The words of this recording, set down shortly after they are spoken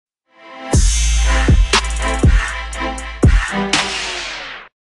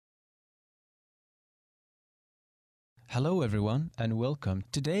Hello, everyone, and welcome.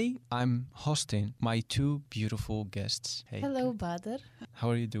 Today, I'm hosting my two beautiful guests. Hey, Hello, Badr. how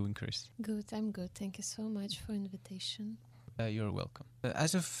are you doing, Kris? Good, I'm good. Thank you so much for invitation. You're welcome.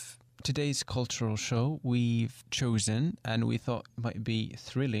 As of today's cultural show, we've chosen, and we thought it might be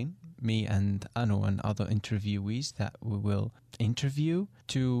thrilling, me and Anu and other interviewees that we will interview,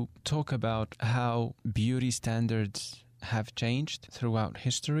 to talk about how beauty standards have changed throughout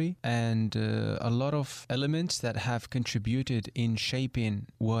history and a lot of elements that have contributed in shaping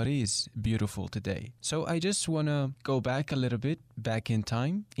what is beautiful today. So I just want to go back a little bit, back in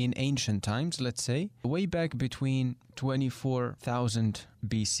time, in ancient times, let's say, way back between 24,000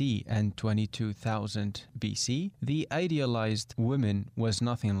 BC and 22,000 BC, the idealized woman was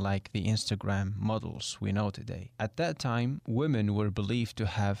nothing like the Instagram models we know today. At that time, women were believed to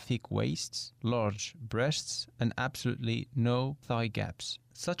have thick waists, large breasts, and absolutely no thigh gaps.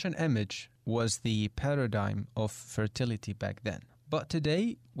 Such an image was the paradigm of fertility back then. But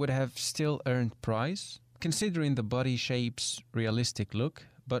today would have still earned prize, considering the body shape's realistic look.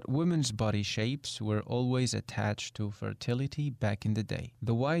 But women's body shapes were always attached to fertility back in the day.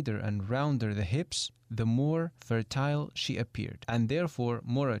 The wider and rounder the hips, the more fertile she appeared, and therefore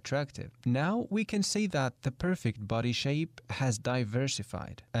more attractive. Now we can say that the perfect body shape has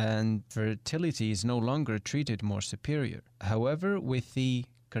diversified, and fertility is no longer treated more superior. However, with the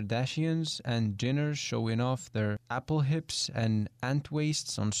Kardashians and Jenners showing off their apple hips and ant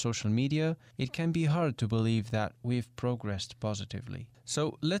waists on social media, it can be hard to believe that we've progressed positively.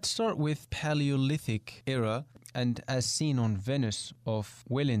 So let's start with Paleolithic era, and as seen on Venus of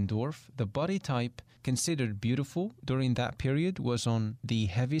Willendorf, the body type considered beautiful during that period was on the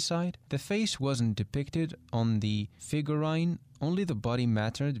heavy side. The face wasn't depicted on the figurine. Only the body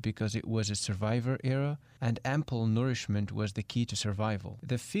mattered because it was a survivor era, and ample nourishment was the key to survival.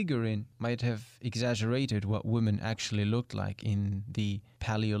 The figurine might have exaggerated what women actually looked like in the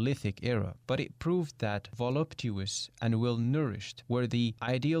Paleolithic era, but it proved that voluptuous and well-nourished were the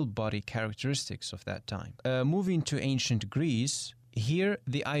ideal body characteristics of that time. Moving to ancient Greece, here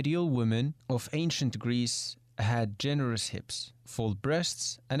the ideal woman of ancient Greece had generous hips, full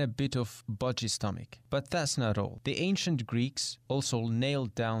breasts, and a bit of budgy stomach. But that's not all. The ancient Greeks also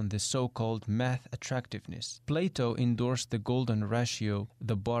nailed down the so-called math attractiveness. Plato endorsed the golden ratio,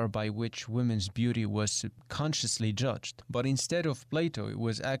 the bar by which women's beauty was subconsciously judged. But instead of Plato, it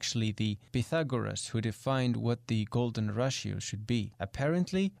was actually the Pythagoras who defined what the golden ratio should be.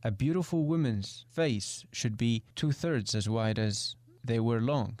 Apparently, a beautiful woman's face should be 2/3 as wide as they were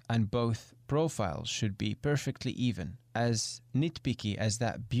long, and both profiles should be perfectly even. As nitpicky as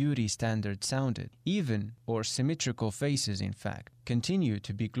that beauty standard sounded, even or symmetrical faces, in fact, continue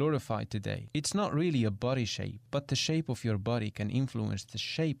to be glorified today. It's not really a body shape, but the shape of your body can influence the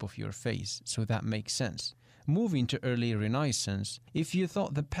shape of your face, so that makes sense. Moving to early Renaissance, if you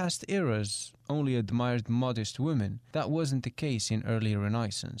thought the past eras only admired modest women, that wasn't the case in early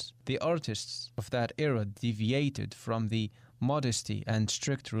Renaissance. The artists of that era deviated from the modesty and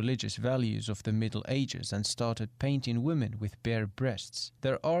strict religious values of the Middle Ages and started painting women with bare breasts.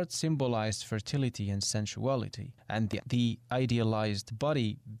 Their art symbolized fertility and sensuality, and the idealized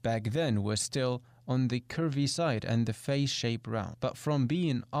body back then was still on the curvy side and the face shape round. But from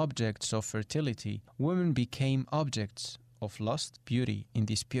being objects of fertility, women became objects of lust, beauty in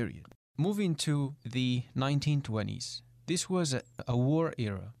this period. Moving to the 1920s. This was a war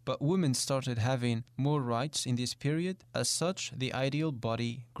era, but women started having more rights in this period. As such, the ideal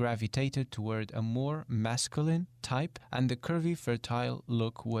body gravitated toward a more masculine type, and the curvy, fertile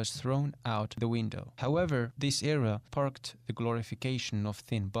look was thrown out the window. However, this era sparked the glorification of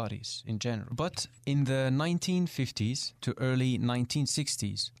thin bodies in general. But in the 1950s to early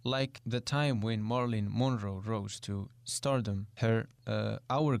 1960s, like the time when Marilyn Monroe rose to stardom, her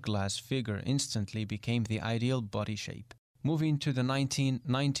hourglass figure instantly became the ideal body shape. Moving to the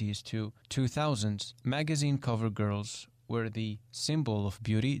 1990s to 2000s, magazine cover girls were the symbol of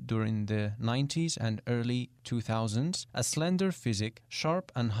beauty during the 90s and early 2000s. A slender physique,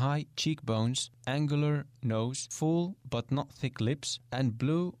 sharp and high cheekbones, angular nose, full but not thick lips, and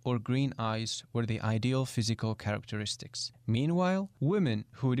blue or green eyes were the ideal physical characteristics. Meanwhile, women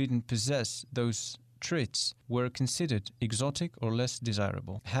who didn't possess those traits were considered exotic or less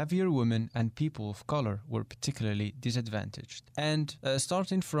desirable. Heavier women and people of color were particularly disadvantaged. And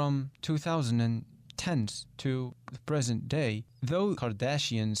starting from 2010s to the present day, though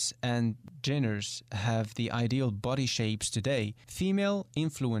Kardashians and Jenners have the ideal body shapes today, female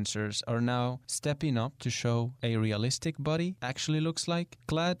influencers are now stepping up to show a realistic body actually looks like,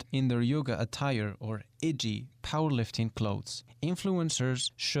 clad in their yoga attire or edgy powerlifting clothes.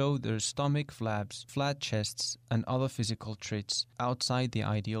 Influencers show their stomach flaps, flat chests, and other physical traits outside the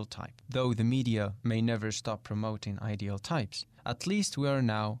ideal type, though the media may never stop promoting ideal types. At least we are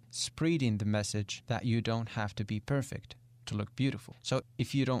now spreading the message that you don't have to be perfect to look beautiful. So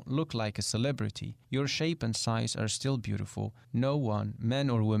if you don't look like a celebrity, your shape and size are still beautiful. No one, men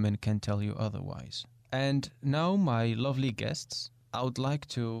or women, can tell you otherwise. And now, my lovely guests, I would like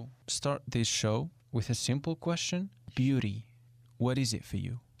to start this show with a simple question. Beauty, what is it for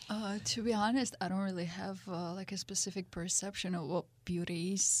you? To be honest, I don't really have like a specific perception of what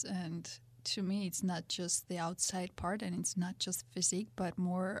beauty is, and to me it's not just the outside part and it's not just physique, but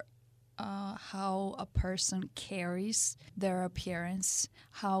more how a person carries their appearance,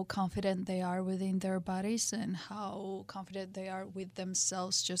 how confident they are within their bodies, and how confident they are with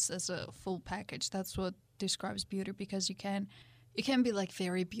themselves just as a full package. That's what describes beauty, because you can be like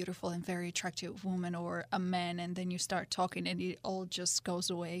very beautiful and very attractive woman or a man, and then you start talking and it all just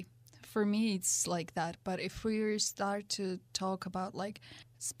goes away. For me, it's like that. But if we start to talk about like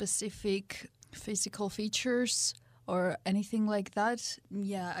specific physical features or anything like that,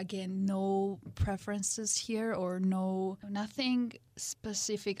 yeah, again, no preferences here or nothing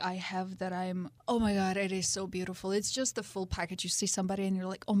specific I have that I'm, oh my God, it is so beautiful. It's just the full package. You see somebody and you're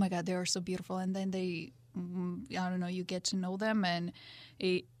like, oh my God, they are so beautiful. And then I don't know, you get to know them, and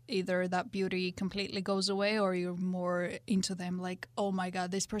either that beauty completely goes away or you're more into them, like, oh my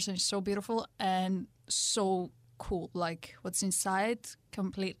God, this person is so beautiful and so cool. Like what's inside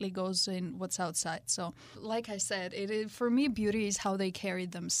completely goes in what's outside. So like I said, for me, beauty is how they carry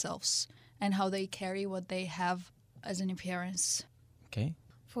themselves and how they carry what they have as an appearance. Okay.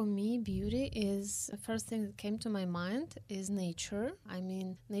 For me, beauty is the first thing that came to my mind is nature. I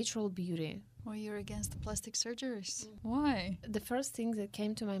mean, natural beauty. Well, you're against the plastic surgeries. Why? The first thing that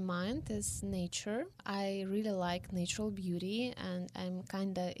came to my mind is nature. I really like natural beauty, and I'm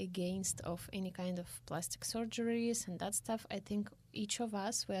kind of against of any kind of plastic surgeries and that stuff. I think each of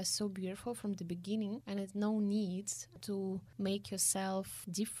us, we are so beautiful from the beginning, and it's no need to make yourself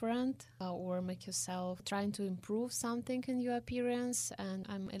different or make yourself trying to improve something in your appearance. And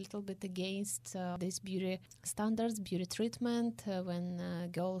I'm a little bit against these beauty standards, beauty treatment, when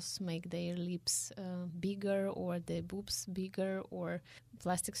girls make their lips bigger or their boobs bigger, or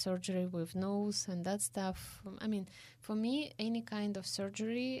plastic surgery with nose and that stuff. I mean, for me, any kind of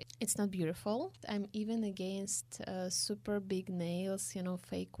surgery, it's not beautiful. I'm even against super big nails,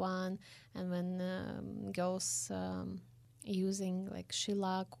 fake one. And when girls using like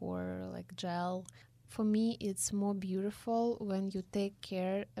shellac or like gel, for me, it's more beautiful when you take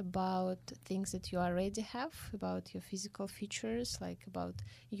care about things that you already have, about your physical features, like about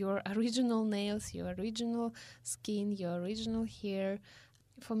your original nails, your original skin, your original hair.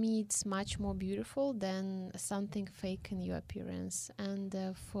 For me, it's much more beautiful than something fake in your appearance. And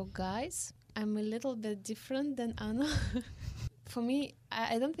for guys, I'm a little bit different than Anna. For me,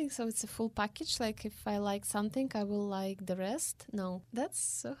 I don't think so. It's a full package. Like if I like something, I will like the rest. No, that's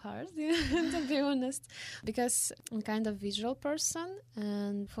so hard, to be honest, because I'm kind of visual person,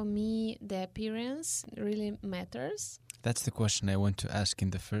 and for me, the appearance really matters. That's the question I want to ask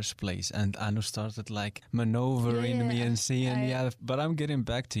in the first place. And Anu started like maneuvering me and saying, but I'm getting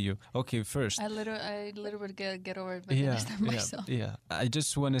back to you. Okay, first. I literally get over it, but then I stop myself. Yeah. I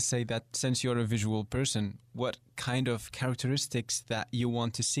just want to say that since you're a visual person, what kind of characteristics that you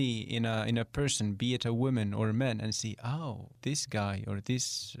want to see in a person, be it a woman or a man, and see, oh, this guy or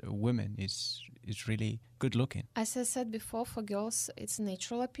this woman is really good looking. As I said before, for girls, it's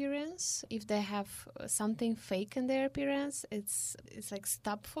natural appearance. If they have something fake in their appearance, it's like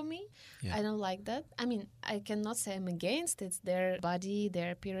stop for me. Yeah. I don't like that. I mean, I cannot say I'm against. It's their body,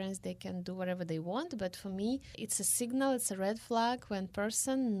 their appearance. They can do whatever they want. But for me, it's a signal. It's a red flag when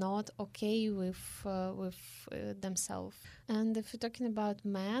person not okay with themselves. And if you're talking about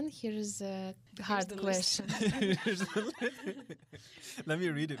man, here is a hard question. Let me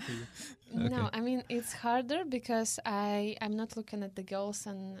read it for you. No, okay. I mean, it's harder because I'm not looking at the girls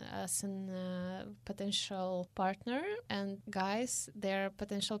as a potential partner, and guys, they're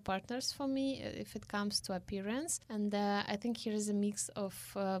potential partners for me if it comes to appearance. And I think here is a mix of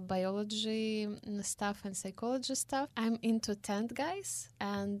biology stuff and psychology stuff. I'm into tanned guys,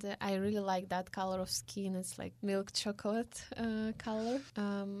 and I really like that color of skin. It's like milk chocolate color.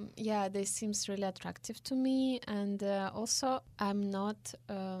 This seems really attractive to me. And also, I'm not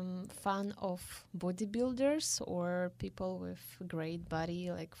fan fan of bodybuilders or people with great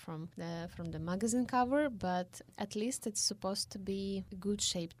body, like from the magazine cover, but at least it's supposed to be a good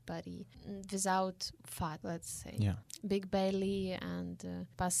shaped body without fat, let's say. Yeah. Big belly and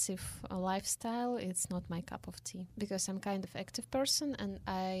passive lifestyle, it's not my cup of tea, because I'm kind of active person and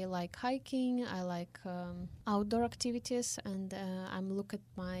I like hiking, I like outdoor activities, and I'm look at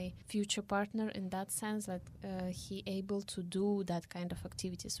my future partner in that sense that he able to do that kind of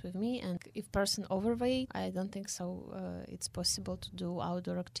activities with me. And if person overweight, I don't think so it's possible to do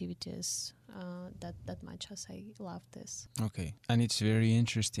outdoor activities that much as I love this. Okay. And it's very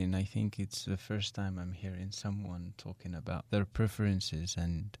interesting. I think it's the first time I'm hearing someone talking about their preferences,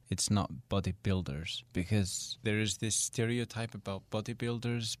 and it's not bodybuilders, because there is this stereotype about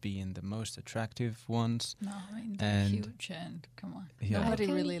bodybuilders being the most attractive ones. No, I mean, they're And- huge, and come on. Yeah. Nobody I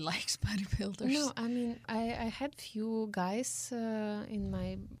can- really likes bodybuilders. No, I mean, I had few guys in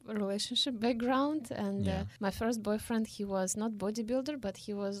my relationship background, and Yeah. my first boyfriend, he was not bodybuilder, but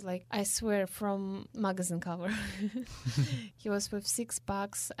he was like, I swear, from magazine cover. He was with 6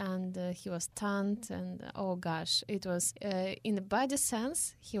 packs, and he was tanned, and oh gosh, it was in the body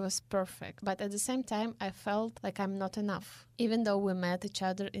sense, he was perfect. But at the same time, I felt like I'm not enough, even though we met each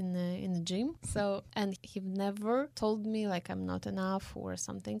other in the gym. So, and he never told me like I'm not enough or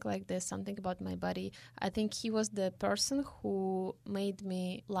something like this, something about my body. I think he was the person who made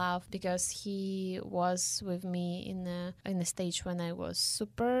me laugh, because he was with me in a stage when I was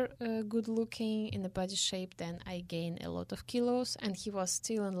super good looking in the body shape. Then I gained a lot of kilos, and he was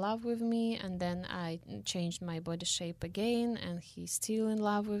still in love with me. And then I changed my body shape again, and he's still in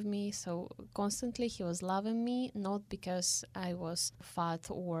love with me. So constantly he was loving me, not because I was fat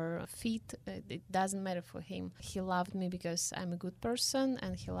or fit. It doesn't matter for him. He loved me because I'm a good person,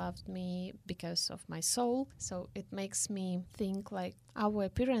 and he loved me because of my soul. So it makes me think like our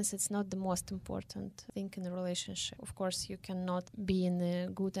appearance is not the most important thing in a relationship. Of course, you cannot be in a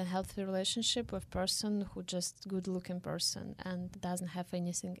good and healthy relationship with a person who just good looking person and doesn't have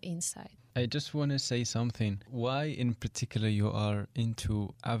anything inside. I just want to say something. Why in particular you are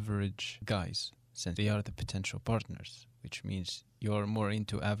into average guys, since they are the potential partners, which means you're more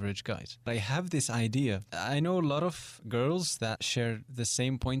into average guys. I have this idea. I know a lot of girls that share the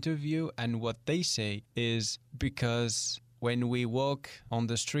same point of view, and what they say is because when we walk on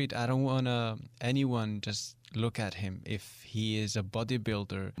the street, I don't want anyone just look at him. If he is a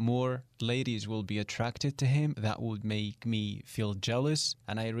bodybuilder, more ladies will be attracted to him. That would make me feel jealous,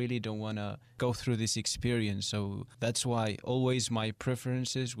 and I really don't want to go through this experience. So that's why always my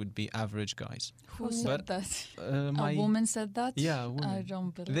preferences would be average guys. Who said that? My A woman said that? Yeah, a woman. I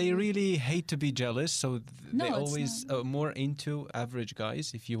don't believe They it. really hate to be jealous, so No, they it's always more into average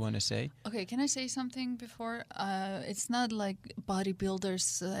guys, if you want to say. Okay, can I say something before? It's not like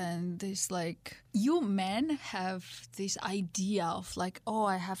bodybuilders and this, like, you men have this idea of like, oh,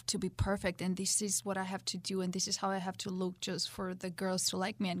 I have to be perfect and this is what I have to do and this is how I have to look just for the girls to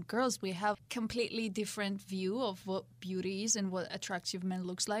like me. And girls, we have completely different view of what beauty is and what attractive men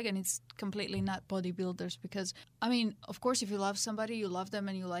looks like, and it's completely not bodybuilders. Because, I mean, of course, if you love somebody, you love them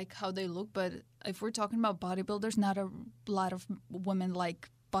and you like how they look, but if we're talking about bodybuilders, not a lot of women like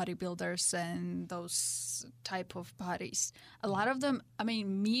bodybuilders and those type of bodies. A lot of them, I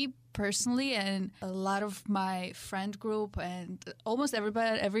mean, me personally and a lot of my friend group and almost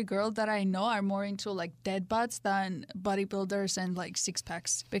every girl that I know are more into like dead butts than bodybuilders and like six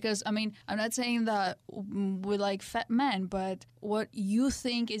packs. Because, I mean, I'm not saying that we like fat men, but what you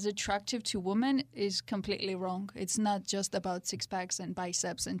think is attractive to women is completely wrong. It's not just about six packs and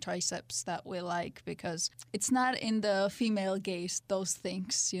biceps and triceps that we like, because it's not in the female gaze, those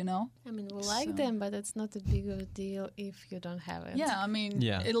things, you know? I mean, we like them, but it's not a big of a deal if you don't have it. Yeah, I mean,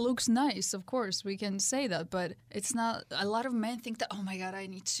 it looks nice, of course, we can say that, but it's not. A lot of men think that, oh my God, I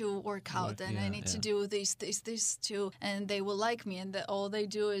need to work out and I need to do this too, and they will like me, and all they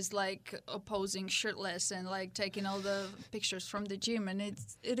do is like posing shirtless and like taking all the pictures from the gym, and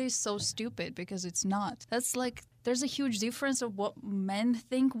it is so stupid because it's not. That's like, there's a huge difference of what men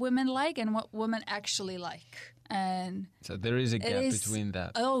think women like and what women actually like. And so there is a gap between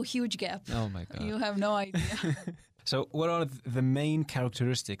that. Oh, huge gap. Oh my God. You have no idea. So what are the main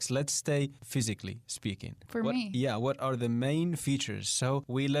characteristics? Let's stay physically speaking. Me? Yeah, what are the main features? So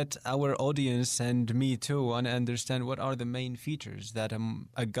we let our audience and me too want to understand what are the main features that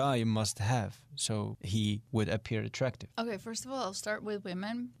a guy must have so he would appear attractive. Okay, first of all, I'll start with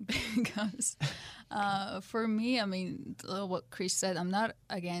women because for me, I mean, what Kris said, I'm not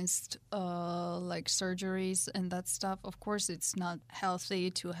against like surgeries and that stuff. Of course, it's not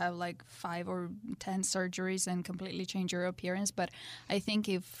healthy to have like 5 or 10 surgeries and completely completely change your appearance. But I think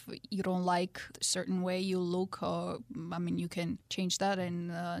if you don't like a certain way you look, you can change that. And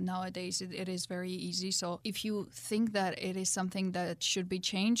nowadays it is very easy. So if you think that it is something that should be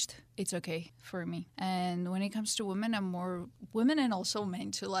changed, it's okay for me. And when it comes to women, I'm more women and also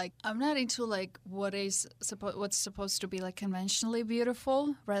men too. Like, I'm not into like what's supposed to be like conventionally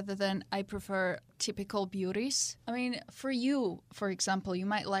beautiful, rather than I prefer typical beauties. I mean, for you, for example, you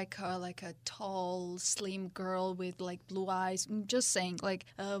might like a tall, slim girl with like blue eyes. I'm just saying, like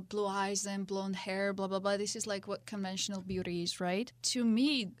blue eyes and blonde hair, blah blah blah. This is like what conventional beauty is, right? To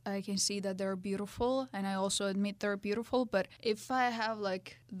me, I can see that they're beautiful, and I also admit they're beautiful. But if I have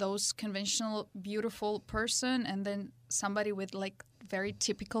like those conventional beautiful person and then somebody with like very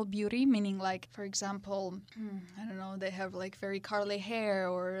typical beauty, meaning like, for example, I don't know, they have like very curly hair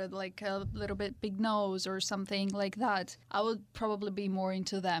or like a little bit big nose or something like that, I would probably be more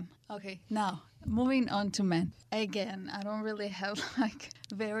into them. Okay, now moving on to men. Again, I don't really have like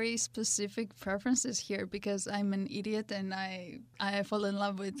very specific preferences here because I'm an idiot and I fall in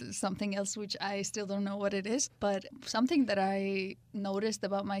love with something else which I still don't know what it is. But something that I noticed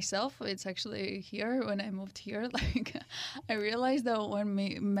about myself, it's actually here when I moved here. Like, I realized that when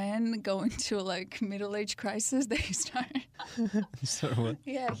men go into like middle-age crisis, they start. So what?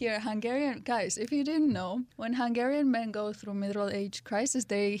 Yeah, here, Hungarian guys. If you didn't know, when Hungarian men go through middle-age crisis,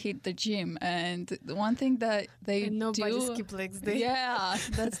 they hit the gym, and the one thing that they And nobody do, skip legs day. yeah,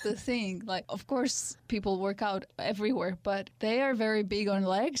 that's the thing. Like, of course, people work out everywhere, but they are very big on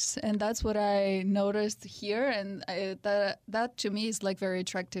legs, and that's what I noticed here, and that to me is like very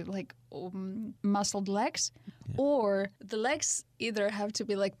attractive, like muscled legs, or the legs either have to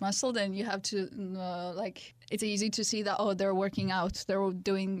be like muscled, and you have to like, it's easy to see that, oh, they're working out, they're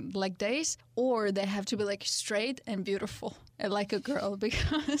doing leg days, or they have to be like straight and beautiful like a girl,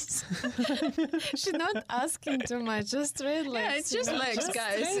 because She's not asking too much, just straight legs. yeah, it's just legs, Just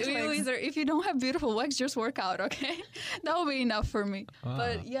guys. straight legs. Either, if you don't have beautiful legs, just work out, okay? That will be enough for me. Wow.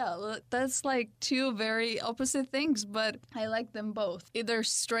 But yeah, that's like two very opposite things, but I like them both. Either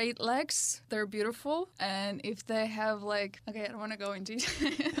straight legs, they're beautiful, and if they have like, okay, I don't want to go into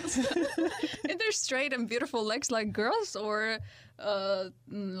details. If they're straight and beautiful legs like girls, or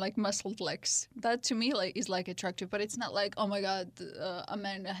like muscled legs, that to me like is like attractive. But it's not like, oh my god, a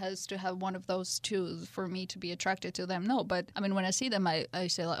man has to have one of those two for me to be attracted to them. No, but I mean, when I see them, I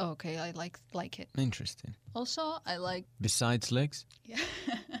say like, oh, okay, I like it. Interesting. Also, I like, Besides legs? yeah.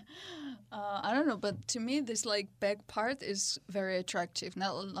 I don't know, but to me, this like back part is very attractive.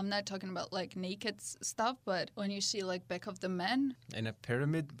 Now, I'm not talking about like naked stuff, but when you see like back of the man, In a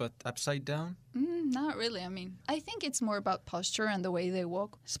pyramid, but upside down? not really. I mean, I think it's more about posture and the way they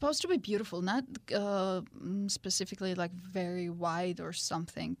walk. It's supposed to be beautiful, not specifically like very wide or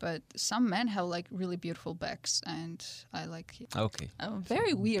something, but some men have like really beautiful backs, and I like it. Okay.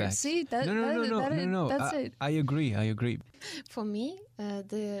 Very weird. Backs. See, that, No. that's it. I agree. For me,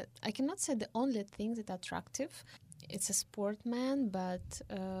 I cannot say the only thing that's attractive. It's a sportman, but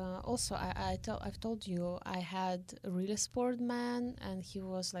also I've told you I had a really sportman, and he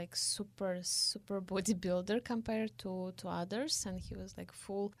was like super bodybuilder compared to others, and he was like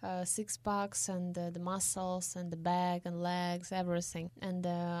full six packs and the muscles and the back and legs, everything. And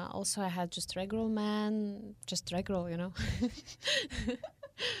also I had just regular man, just regular, you know,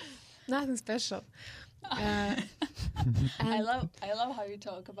 nothing special. I love how you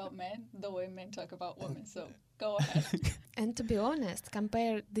talk about men the way men talk about women. So go ahead. And to be honest,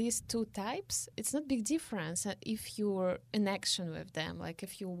 compare these two types, it's not big difference if you're in action with them, like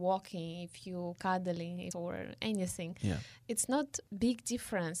if you're walking, if you're cuddling or anything. Yeah. It's not big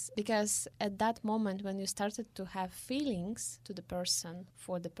difference, because at that moment when you started to have feelings to the person,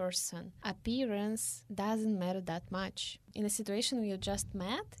 for the person, appearance doesn't matter that much. In a situation where you just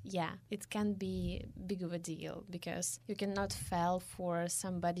met, yeah, it can be big of a deal, because you cannot fall for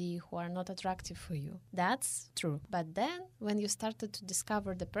somebody who are not attractive for you. That's true. But then when you started to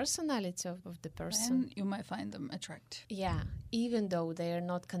discover the personality of the person, Then you might find them attractive. yeah, even though they are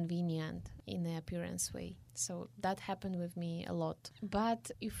not convenient in the appearance way. So that happened with me a lot. But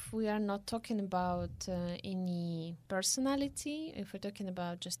if we are not talking about any personality, if we're talking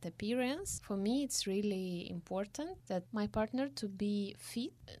about just appearance, for me it's really important that my partner to be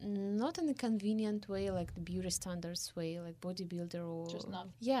fit, not in a convenient way like the beauty standards way, like bodybuilder or... Just not.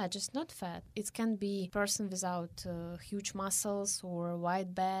 Yeah, just not fat. It can be person without huge muscles or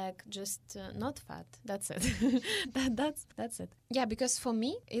wide back, just not fat. That's it. That's it. Yeah, because for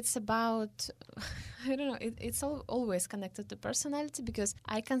me it's about... I don't know, it's always connected to personality, because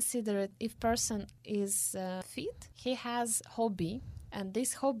I consider it, if person is fit, he has hobby, And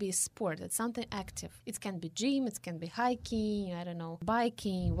this hobby is sport. It's something active. It can be gym, it can be hiking, I don't know,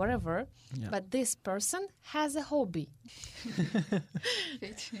 biking, whatever. Yeah. But this person has a hobby.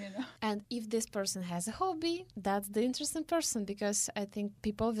 And if this person has a hobby, that's the interesting person, because I think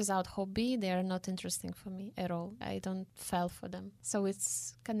people without hobby, they are not interesting for me at all. I don't fall for them. So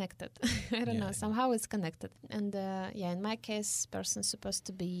it's connected. I don't know. Somehow it's connected. And in my case, person's supposed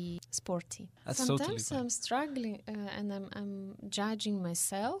to be sporty. That's Sometimes totally fine. I'm struggling and I'm judging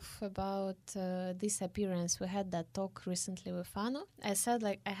myself about this appearance. We had that talk recently with Ano. I said,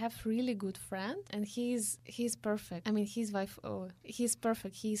 like, I have really good friend and he's perfect. I mean, his wife, he's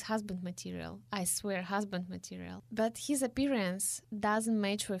perfect. He's husband material. I swear, husband material. But his appearance doesn't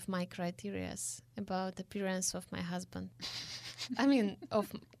match with my criterias about appearance of my husband. I mean,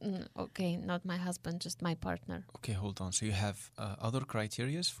 not my husband, just my partner. Okay, hold on. So you have other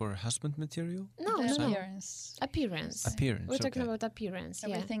criterias for husband material? No. Appearance. Appearance. We're talking about appearance.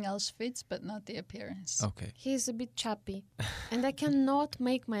 Everything else fits, but not the appearance. Okay. He's a bit chubby, and I cannot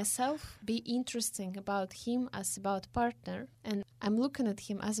make myself be interesting about him as about partner. And I'm looking at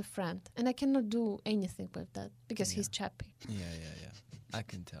him as a friend, and I cannot do anything with that because he's chubby. Yeah. I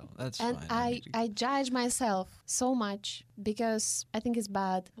can tell. That's And fine. I judge myself so much because I think it's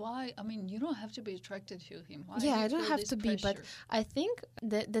bad. Why? I mean, you don't have to be attracted to him. Why Yeah, do you I don't feel have this to be, but pressure? I think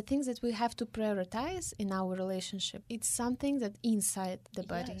the things that we have to prioritize in our relationship, it's something that inside the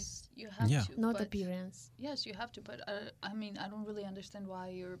body, Yes, you have Yeah. to. not but appearance. Yes, you have to, but I mean, I don't really understand why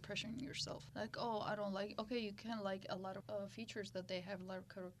you're pressuring yourself. Like, I don't like. Okay, you can like a lot of features that they have, a lot of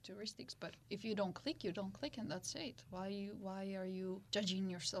characteristics, but if you don't click, you don't click, and that's it. Why are you judging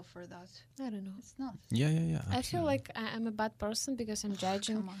yourself for that? I don't know. It's not. Yeah. I feel absolutely. like I'm a bad person because I'm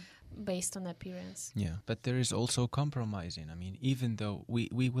judging Come on. based on appearance. Yeah, but there is also compromising. I mean, even though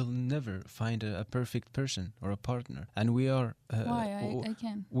we will never find a perfect person or a partner, and we are Why? I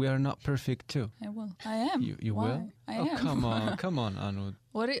can. we are not perfect too. I will. I am. You Why? will? I Oh, am. come on, Anu.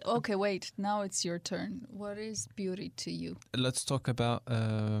 Okay, wait. Now it's your turn. What is beauty to you? Let's talk about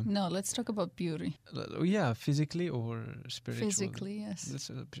No, let's talk about beauty. physically or spiritually. Physically, yes.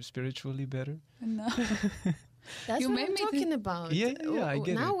 That's spiritually better. No. That's You what made I'm me talking about. Yeah, I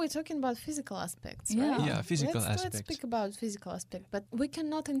get now it. we're talking about physical aspects, Yeah. right? Yeah, physical Let's aspects. speak about physical aspect, but we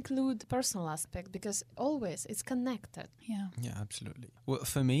cannot include personal aspect because always it's connected. Yeah. Yeah, absolutely. Well,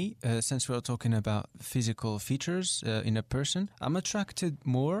 for me, since we're talking about physical features in a person, I'm attracted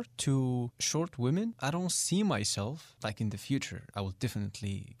more to short women. I don't see myself, like in the future, I will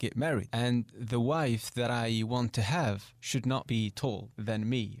definitely get married. And the wife that I want to have should not be tall than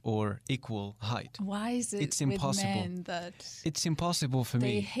me or equal height. Why is it It's with impossible. men that It's impossible for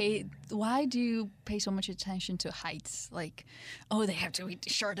they me. hate? Why do you pay so much attention to heights? Like, they have to be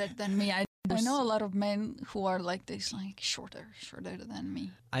shorter than me. I know a lot of men who are like this, like shorter than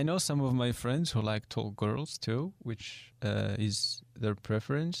me. I know some of my friends who like tall girls too, which is their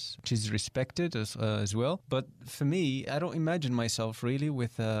preference, which is respected as well. But for me, I don't imagine myself really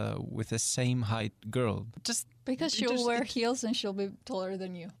with a same height girl. Just Because it she'll just- wear it- heels and she'll be taller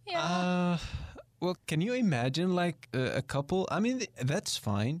than you. Yeah. Well, can you imagine like a couple? I mean, that's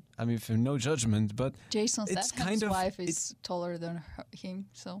fine. I mean, for no judgment, but Jason it's Statham's kind of- wife is taller than him,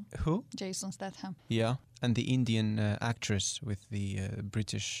 so who? Jason Statham. Yeah, and the Indian actress with the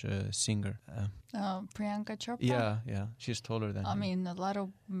British singer. Priyanka Chopra. Yeah, she's taller than I him. mean, a lot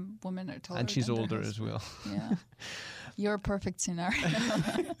of women are taller. And she's than their older as husband. well. Yeah. You're a perfect scenario.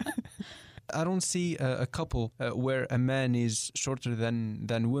 I don't see a couple where a man is shorter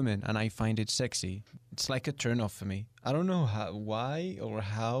than women, and I find it sexy. It's like a turn off for me. I don't know why or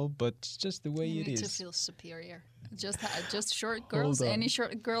how, but it's just the way You it need to is. feel superior. Just short girls. on. Any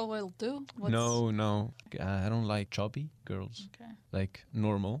short girl will do. No, I don't like chubby girls. Okay. Like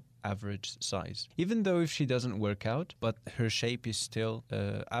normal, average size. Even though if she doesn't work out, but her shape is still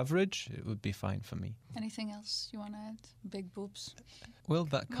average, it would be fine for me. Anything else you want to add? Big boobs. Well,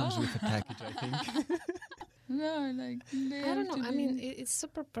 that comes with the package, I think. No, like I don't know. I mean, it's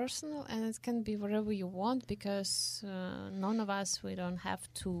super personal and it can be whatever you want because none of us, we don't have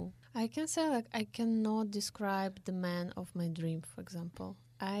to. I can say like I cannot describe the man of my dream, for example.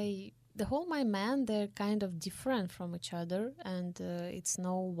 The whole my man, they're kind of different from each other and it's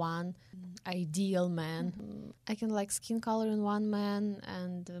no one ideal man. I can like skin color in one man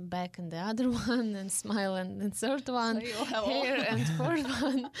and back in the other one and smile in the third one, So you'll have hair all- and fourth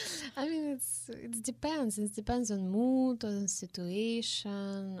one. I mean, it depends. It depends on mood, on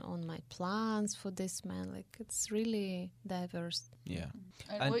situation, on my plans for this man. Like it's really diverse. Yeah.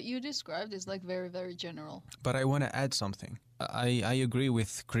 And And- what you described is like very, very general. But I want to add something. I agree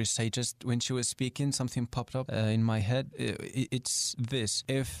with Kris. When she was speaking, something popped up in my head. It's this.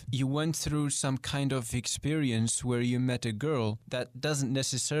 If you went through some kind of experience where you met a girl that doesn't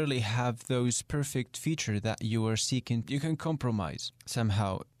necessarily have those perfect features that you are seeking, you can compromise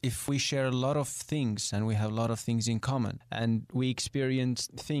somehow. If we share a lot of things and we have a lot of things in common and we experience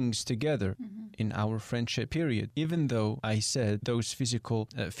things together in our friendship period, even though I said those physical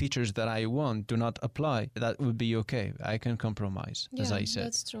features that I want do not apply, that would be okay. I can compromise, as I said.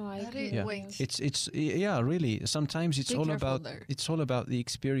 That's true. I agree. Yeah. It's really. Sometimes it's all about there. it's all about the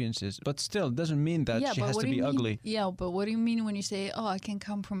experiences, but still doesn't mean that she has to be ugly. Yeah, but what do you mean when you say, "Oh, I can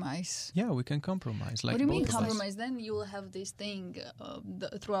compromise"? Yeah, we can compromise. Like what do you mean both of us. compromise? Then you will have this thing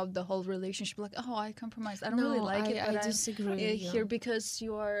throughout the whole relationship, like, "Oh, I compromised. I don't really like it, but I disagree. here because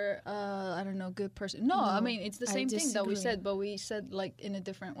you are, I don't know, good person." No, I mean it's the same thing that we said, but we said like in a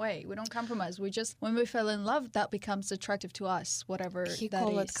different way. We don't compromise. We just when we fell in love, that becomes attractive to us, whatever He that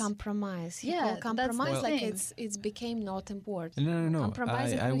called is. it compromise. He Yeah, called compromise that's the like thing. it's became not important. No.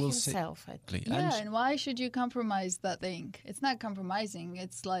 Compromising I with will himself. I think. Yeah, and why should you compromise that thing? It's not compromising.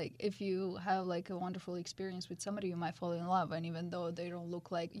 It's like if you have like a wonderful experience with somebody, you might fall in love, and even though they don't look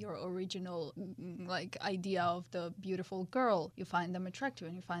like your original like idea of the beautiful girl, you find them attractive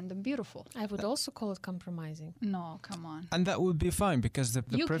and you find them beautiful. I would also call it compromising. No, come on. And that would be fine because the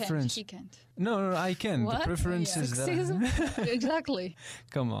You preference. can't. He can't. No, I can. What? The preferences that Exactly.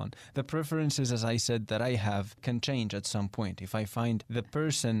 come on. The preferences, as I said, that I have can change at some point. If I find the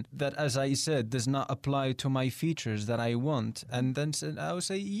person that, as I said, does not apply to my features that I want, and then I will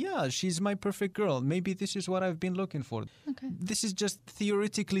say, yeah, she's my perfect girl. Maybe this is what I've been looking for. Okay. This is just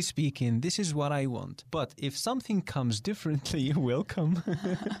theoretically speaking, this is what I want. But if something comes differently, welcome.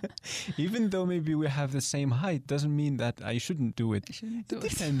 Even though maybe we have the same height, doesn't mean that I shouldn't do it. Shouldn't do It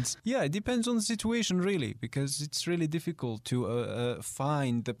depends. Yeah, it depends on the situation, really, because it's really difficult to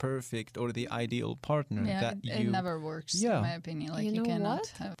find the perfect or the ideal partner that it never works, Yeah. in my opinion. Like you know cannot what?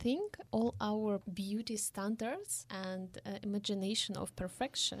 have. I think all our beauty standards and imagination of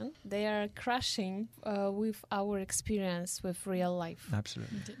perfection, they are crashing with our experience with real life.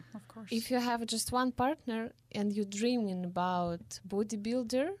 Absolutely. Of course. If you have just one partner and you're dreaming about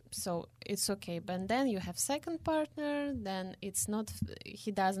bodybuilder, so it's okay. But then you have second partner, then it's not,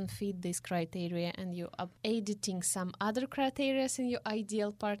 he doesn't fit this criteria, and you are editing some other criteria in your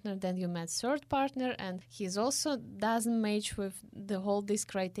ideal partner. Then you met third partner, and he's also doesn't match with the whole these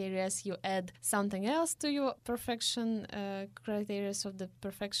criteria. You add something else to your perfection criteria of the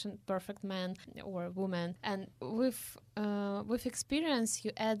perfect man or woman, and with experience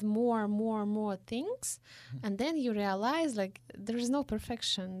you add more things, and then you realize like there is no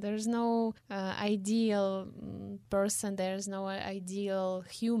perfection, there is no ideal person, there is no ideal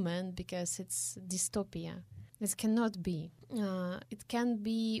human, because it's dystopia. It cannot be. It can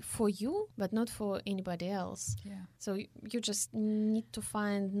be for you, but not for anybody else. Yeah. So you just need to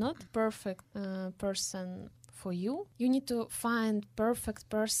find not perfect person for you. You need to find perfect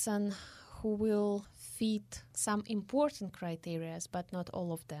person who will fit some important criteria, but not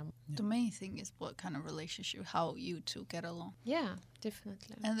all of them. The main thing is what kind of relationship, how you two get along. Yeah,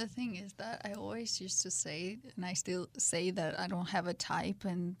 definitely. And the thing is that I always used to say, and I still say, that I don't have a type,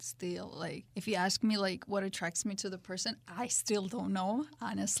 and still, like, if you ask me, like, what attracts me to the person, I still don't know,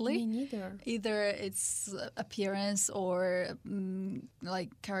 honestly. Me neither. Either it's appearance or, like,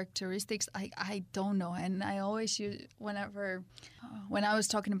 characteristics. I don't know. And I always use, when I was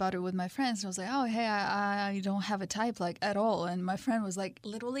talking about it with my friends, I was like, oh, hey, I don't have a type, like, at all. And my friend was like,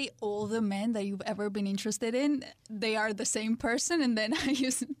 literally all the men that you've ever been interested in, they are the same person. And then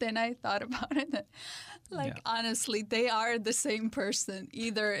I thought about it. Like, honestly, they are the same person.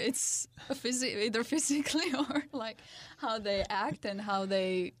 Either it's either physically or like how they act and how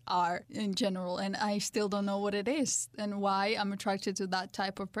they are in general. And I still don't know what it is and why I'm attracted to that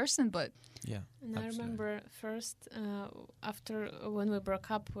type of person. But yeah. And absolutely. I remember first, after when we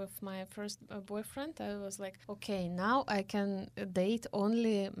broke up with my first boyfriend, I was like, okay, now I can date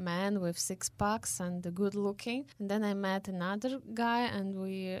only men with six packs and good looking. And then I met another guy and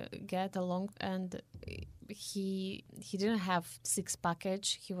we get along, and he didn't have six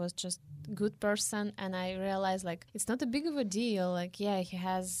package. He was just good person, and I realized like it's not a big of a deal. Like, yeah, he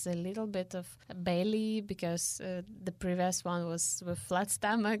has a little bit of belly because the previous one was with flat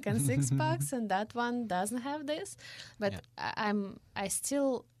stomach and six packs, and that one doesn't have this. But I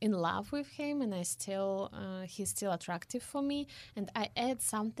still in love with him, and he's still attractive for me, and I add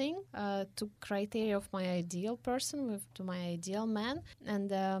something to criteria of my ideal person to my ideal man,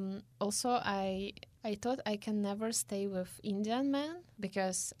 and also I thought I can never stay with Indian men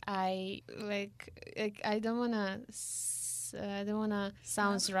because I don't wanna I don't want to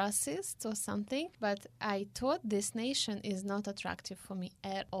sound racist or something, but I thought this nation is not attractive for me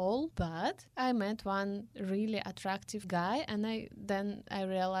at all. But I met one really attractive guy, and then I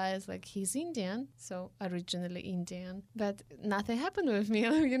realized like he's Indian, so originally Indian. But nothing happened with me,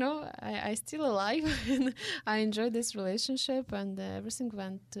 I still alive, and I enjoyed this relationship, and everything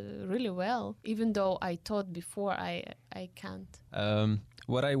went really well, even though I thought before I can't.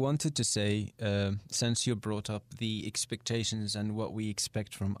 What I wanted to say, since you brought up the expectations and what we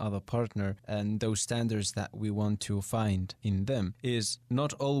expect from other partner and those standards that we want to find in them, is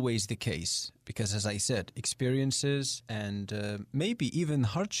not always the case. Because as I said, experiences and maybe even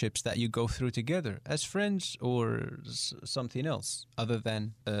hardships that you go through together as friends or something else other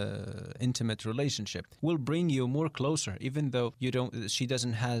than intimate relationship will bring you more closer, even though she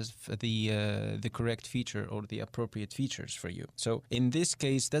doesn't have the correct feature or the appropriate features for you. So in this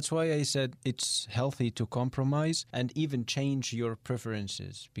case, that's why I said it's healthy to compromise and even change your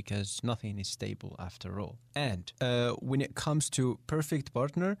preferences, because nothing is stable after all. And when it comes to perfect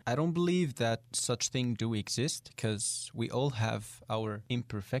partner, I don't believe that such thing do exist, because we all have our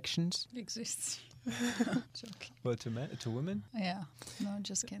imperfections. It exists. Joking. Well, to women? Yeah. No,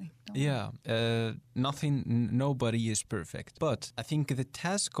 just kidding. Nobody is perfect. But I think the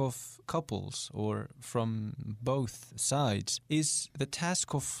task of couples, or from both sides, is the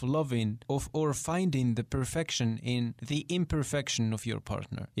task of loving or finding the perfection in the imperfection of your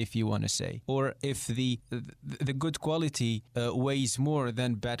partner, if you want to say. Or if the good quality weighs more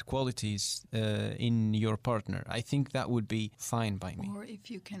than bad qualities in your partner. I think that would be fine by me. Or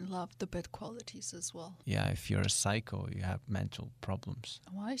if you can love the bad qualities as well. Yeah, if you're a psycho, you have mental problems.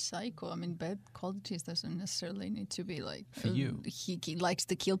 Why psycho? I mean, bad qualities doesn't necessarily need to be like for you. He likes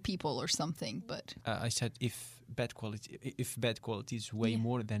to kill people or something, but I said if bad qualities weigh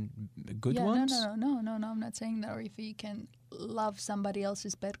more than good yeah, ones. No. I'm not saying that. Or if you can love somebody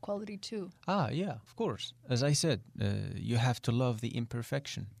else's bad quality too. Yeah, of course. As I said, you have to love the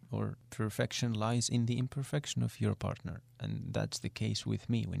imperfection, or perfection lies in the imperfection of your partner. And that's the case with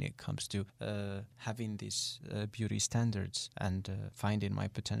me when it comes to having these beauty standards and finding my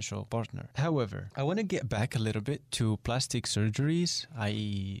potential partner. However, I want to get back a little bit to plastic surgeries.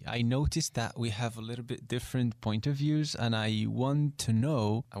 I noticed that we have a little bit different point of views, and I want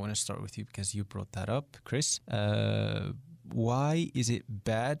to start with you because you brought that up, Kris. Why is it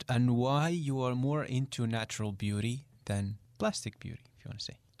bad, and why you are more into natural beauty than plastic beauty, if you want to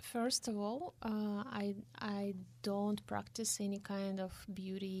say? First of all, I don't practice any kind of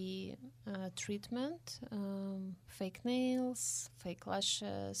beauty treatment, fake nails, fake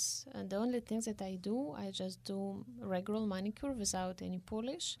lashes. And the only things that I just do regular manicure without any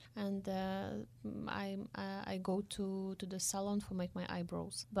polish. And I go to the salon for make my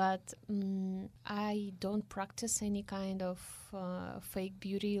eyebrows. But I don't practice any kind of fake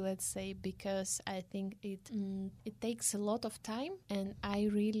beauty, let's say, because I think it takes a lot of time, and I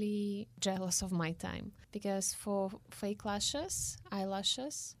really jealous of my time, because for fake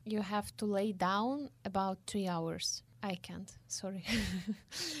eyelashes, you have to lay down about 3 hours. I can't, sorry.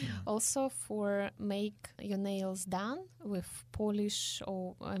 Also, for make your nails done with polish,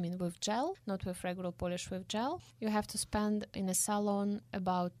 with gel, not with regular polish, with gel, you have to spend in a salon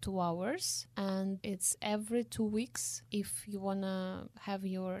about 2 hours, and it's every 2 weeks if you want to have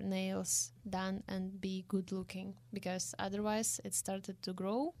your nails done and be good looking, because otherwise it started to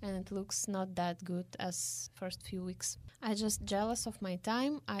grow and it looks not that good as first few weeks. I just jealous of my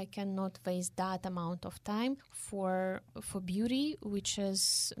time. I cannot waste that amount of time for beauty, which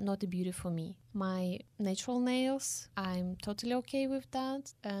is not a beauty for me. My natural nails, I'm totally okay with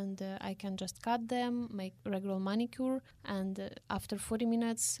that, and I can just cut them, make regular manicure, and after 40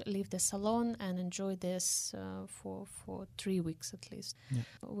 minutes leave the salon and enjoy this for 3 weeks at least. Yeah.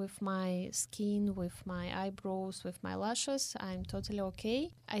 With my skin, with my eyebrows, with my lashes, I'm totally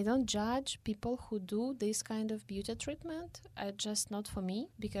okay. I don't judge people who do this kind of beauty treatment. Just not for me,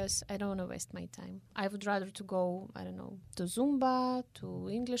 because I don't want to waste my time. I would rather to go, to Zumba, to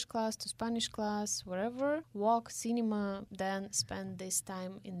English class, to Spanish class, wherever, walk, cinema, than spend this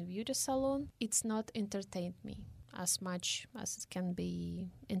time in the beauty salon. It's not entertained me as much as it can be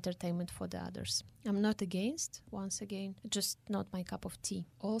entertainment for the others. I'm not against, once again, just not my cup of tea.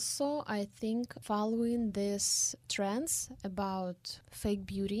 Also, I think following these trends about fake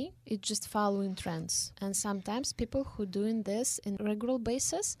beauty, it's just following trends. And sometimes people who doing this in regular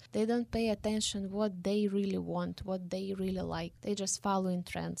basis, they don't pay attention what they really want, what they really like. They just following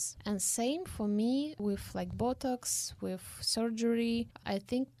trends. And same for me with like Botox, with surgery. I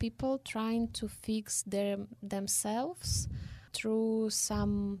think people trying to fix themselves through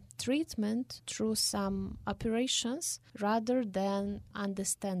some treatment, through some operations, rather than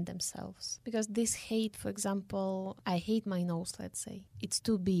understand themselves. Because this hate, for example, I hate my nose, let's say, it's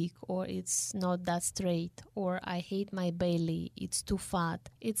too big, or it's not that straight, or I hate my belly, it's too fat.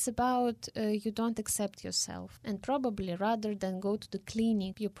 It's about you don't accept yourself. And probably rather than go to the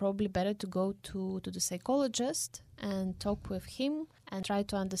clinic, you're probably better to go to the psychologist and talk with him and try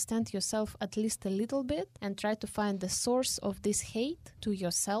to understand yourself at least a little bit and try to find the source of this hate to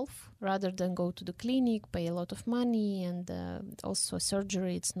yourself rather than go to the clinic, pay a lot of money, and also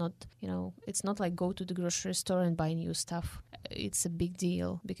surgery. It's not, it's not like go to the grocery store and buy new stuff. It's a big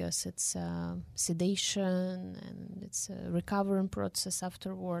deal because it's sedation and it's a recovering process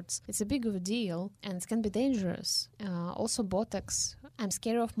afterwards. It's a big of a deal and it can be dangerous. Also Botox. I'm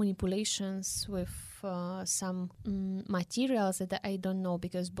scared of manipulations with some materials that I don't know,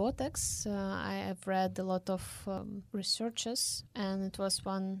 because Botox, I have read a lot of researches, and it was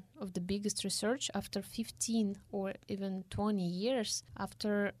one of the biggest research after 15 or even 20 years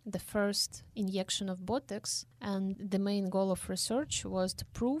after the first injection of Botox. And the main goal of research was to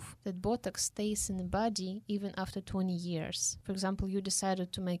prove that Botox stays in the body even after 20 years. For example, you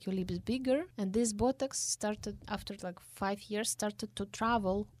decided to make your lips bigger, and this Botox started after like 5 years, started to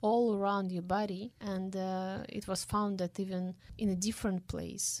travel all around your body, and it was found that even in a different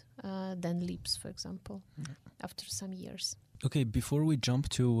place than lips, for example, after some years. Okay, before we jump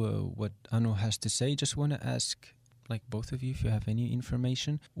to what Anu has to say, just want to ask, like both of you, if you have any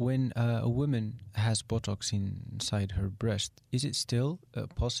information. When a woman has Botox inside her breast, is it still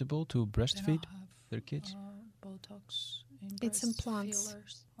possible to breastfeed their kids? Botox in It's implants.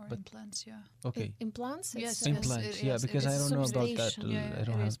 fillers or But- implants, yeah. Okay. Implants? Yes, Implants, yes, because it I is don't know about that. substation. I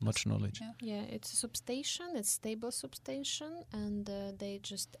don't have much knowledge. Yeah. Yeah, it's a substation. It's stable substation, and they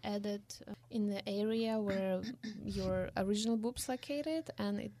just added in the area where your original boob's located,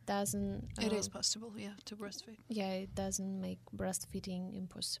 and it doesn't. It is possible, yeah, to breastfeed. Yeah, it doesn't make breastfeeding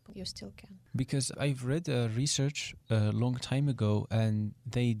impossible. You still can. Because I've read research a long time ago, and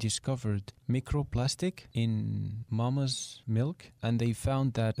they discovered microplastic in mama's milk, and they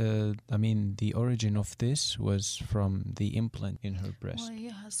found that, the origin of this was from the implant in her breast. Well,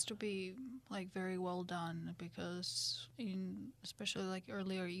 it has to be like very well done, because especially like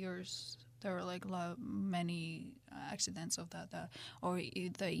earlier years, there were like many accidents of that, or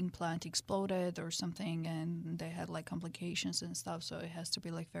the implant exploded or something, and they had like complications and stuff. So it has to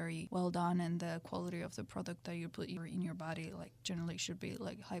be like very well done, and the quality of the product that you put in your body like generally should be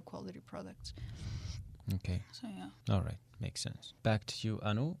like high quality products. Okay. So yeah. All right. Makes sense. Back to you,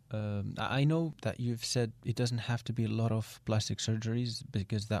 Anu. I know that you've said it doesn't have to be a lot of plastic surgeries,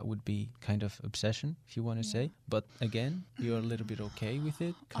 because that would be kind of obsession, if you want to say. But again, you're a little bit okay with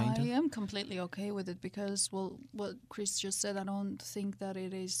it, kind I of? am completely okay with it, because, well, what Kris just said, I don't think that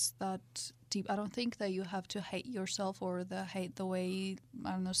it is that deep. I don't think that you have to hate yourself or hate the way,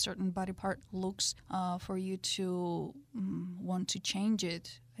 I don't know, certain body part looks for you to want to change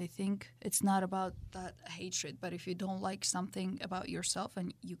it. I think it's not about that hatred, but if you don't like something about yourself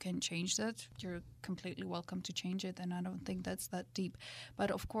and you can change that, you're completely welcome to change it, and I don't think that's that deep. But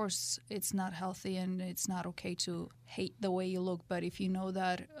of course, it's not healthy and it's not okay to hate the way you look. But if you know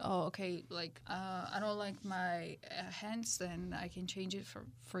that, I don't like my hands, then I can change it.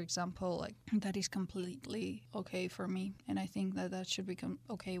 For example, like that is completely okay for me, and I think that should become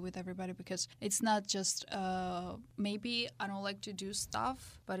okay with everybody, because it's not just maybe I don't like to do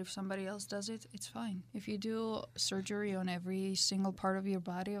stuff, but if somebody else does it, it's fine. If you do surgery on every single part of your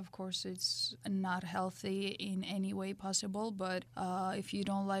body, of course it's not healthy in any way possible, but if you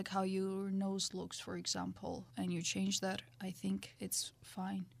don't like how your nose looks, for example, and you change that, I think it's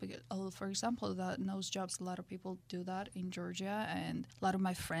fine. Because, for example, that nose jobs, a lot of people do that in Georgia, and a lot of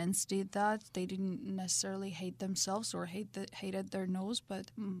my friends did that. They didn't necessarily hate themselves or hated their nose,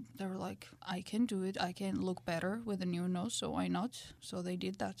 but they were like, I can do it. I can look better with a new nose, so why not? So they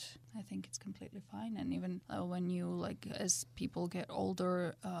did that. I think it's completely fine. And even when you, as people get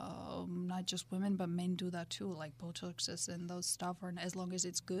older, not just women, but men do that too, like Botoxes and those stuff. And as long as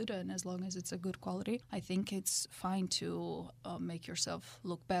it's good and as long as it's a good quality, I think it's fine to make yourself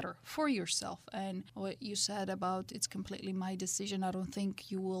look better for yourself. And what you said about it's completely my decision, I don't think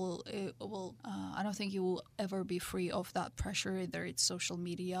you will. I don't think you will ever be free of that pressure, either it's social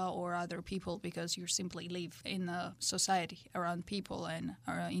media or other people, because you simply live in a society around people and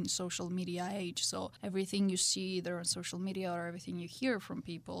are in social media age. So everything you see either on social media or everything you hear from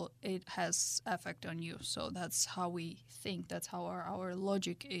people, it has effect on you. So that's how we think. That's how our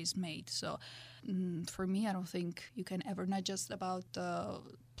logic is made. So for me, I don't think you can ever, not just about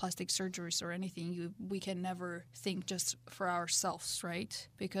plastic surgeries or anything, we can never think just for ourselves, right?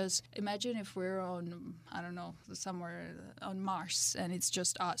 Because imagine if we're on, I don't know, somewhere on Mars and it's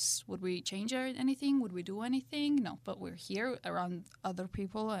just us. Would we change anything? Would we do anything? No. But we're here around other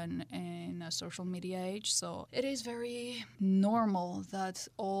people and in a social media age. So it is very normal that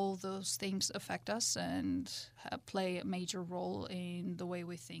all those things affect us and play a major role in the way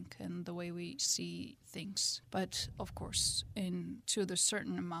we think and the way we see things. But of course, to the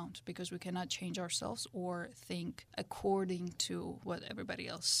certain amount, because we cannot change ourselves or think according to what everybody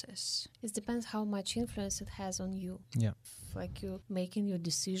else says. It depends how much influence it has on you. Yeah. Like you making your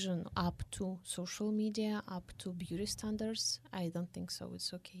decision up to social media, up to beauty standards, I don't think so.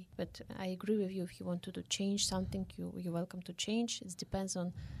 It's okay. But I agree with you. If you wanted to change something, you're welcome to change. It depends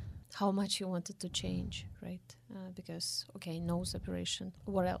on how much you wanted to change, right? Because, okay, nose operation.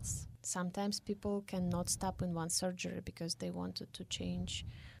 What else? Sometimes people cannot stop in one surgery because they wanted to change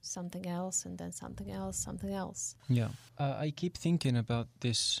something else and then something else, something else. Yeah. I keep thinking about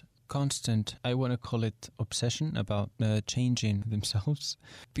this constant, I want to call it obsession about changing themselves.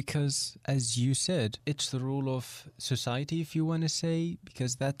 Because, as you said, it's the rule of society, if you want to say,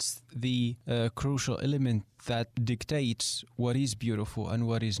 because that's the crucial element that dictates what is beautiful and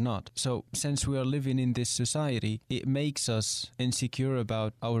what is not. So, since we are living in this society, it makes us insecure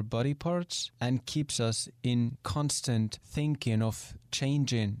about our body parts and keeps us in constant thinking of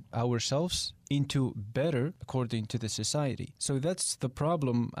changing ourselves into better according to the society. So that's the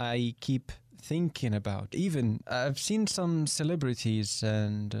problem I keep thinking about. Even I've seen some celebrities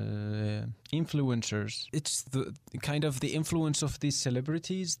and influencers. It's the kind of the influence of these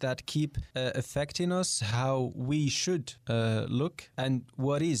celebrities that keep affecting us how we should look and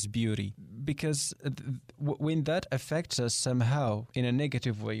what is beauty. Because when that affects us somehow in a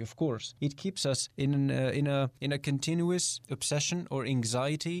negative way, of course, it keeps us in a continuous obsession or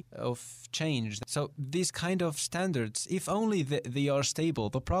anxiety of change. So these kind of standards, if only they are stable,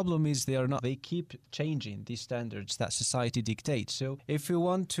 the problem is they are not. They keep changing these standards that society dictates. So if we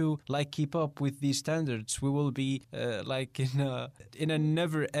want to keep up with these standards, we will be in a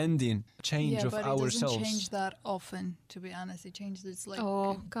never-ending change of but ourselves. It doesn't change that often, to be honest. It changes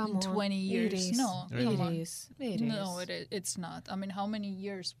come in on. 20 years. It is. No, Really? come on. It No, is. it's not. I mean, how many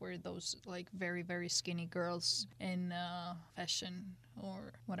years were those very, very skinny girls in fashion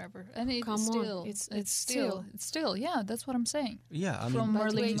or whatever? And it's still, yeah, that's what I'm saying. Yeah, I mean, From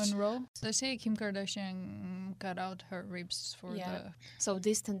Marilyn wait. Monroe. They say Kim Kardashian cut out her ribs for So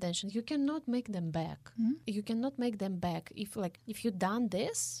this tendency, you cannot make them back. You cannot make them back. If you done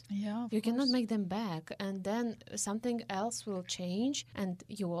this, you cannot make them back, and then something else will change, and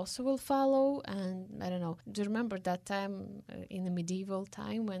you also will follow. And I don't know. Do you remember that time in the medieval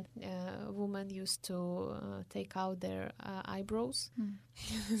time when women used to take out their eyebrows?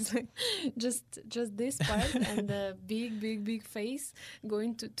 It's like just this part and the big face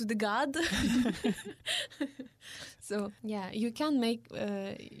going to the god. So yeah, you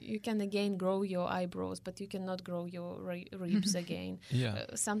can again grow your eyebrows, but you cannot grow your ribs again. Yeah.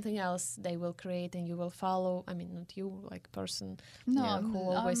 Something else they will create and you will follow. I mean, not you, like person. No,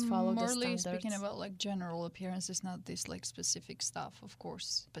 who always follow the morally standards. speaking about general appearances, not this specific stuff, of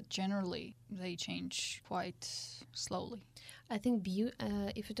course, but generally they change quite slowly. I think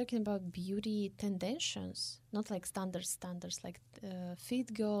if you're talking about beauty tendencies, not like standards like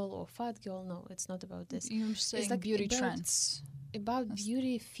fit girl or fat girl. No, it's not about this. You're saying like beauty trends. About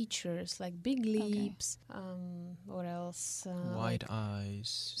beauty features like big lips, what else? Wide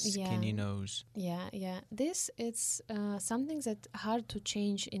eyes, skinny nose. Yeah. This it's something that hard to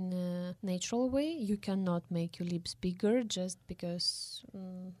change in a natural way. You cannot make your lips bigger just because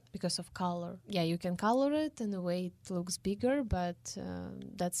of color. Yeah, you can color it in a way it looks bigger, but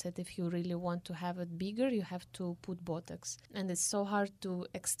that's it. If you really want to have it bigger, you have to put Botox, and it's so hard to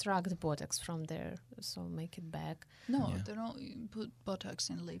extract Botox from there. So make it back. No, they don't put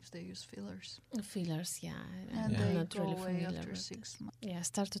Botox in lips. They use fillers. Fillers, yeah. And I'm they not go really away familiar after with 6 months. it. Yeah,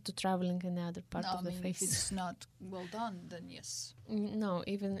 started to traveling in the other part of the face. If it's not well done, then yes. No,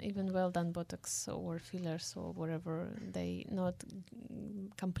 even well done Botox or fillers or whatever, they not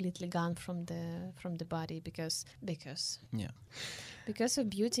completely gone from the body because of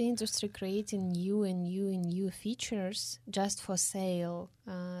beauty industry creating new features just for sale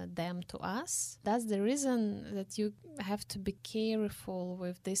them to us. That's the reason that you have to be careful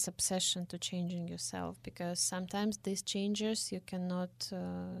with this obsession to changing yourself, because sometimes these changes you cannot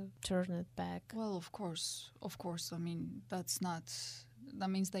turn it back. Well, of course. I mean, that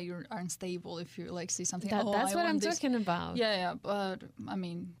means that you're unstable if you see something. That's what I'm talking about. Yeah, but I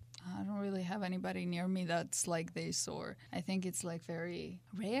mean, I don't really have anybody near me that's like this, or I think it's like very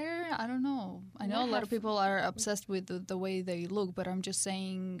rare. I don't know. I know a lot of people are obsessed with the way they look, but I'm just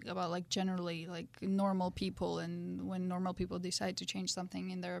saying about like generally like normal people, and when normal people decide to change something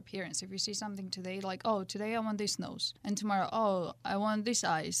in their appearance. If you see something today, like, oh, today I want this nose, and tomorrow, oh, I want this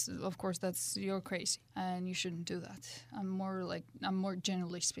eyes. Of course, you're crazy, and you shouldn't do that. I'm more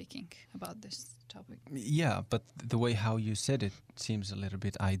generally speaking about this topic. Yeah, but the way how you said it seems a little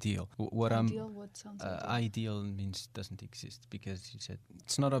bit ideal. What sounds ideal means doesn't exist, because you said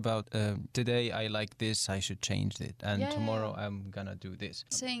it's not about today I like this, I should change it, and tomorrow I'm gonna do this.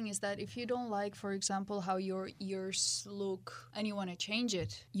 Saying is that if you don't like, for example, how your ears look and you want to change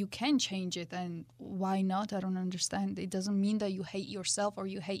it, you can change it, and why not? I don't understand. It doesn't mean that you hate yourself or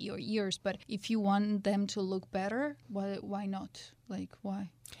you hate your ears, but if you want them to look better, why not? Like,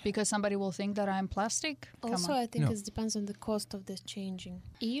 why? Because somebody will think that I'm plastic? Also, I think it depends on the cost of this changing.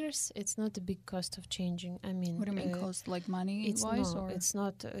 Ears, it's not a big cost of changing. I mean, what do you mean cost? Like money-wise?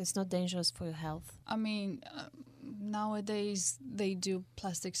 It's not dangerous for your health. I mean, nowadays they do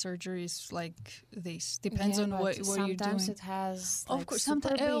plastic surgeries like this. Depends on what you're doing. Sometimes it has. Of course,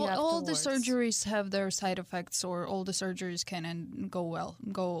 sometimes all the surgeries have their side effects, or all the surgeries can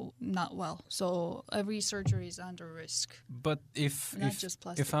go not well. So every surgery is under risk. But if just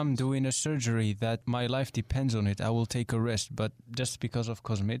I'm doing a surgery that my life depends on it, I will take a rest. But just because of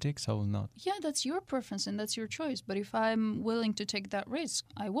cosmetics, I will not. Yeah, that's your preference and that's your choice. But if I'm willing to take that risk,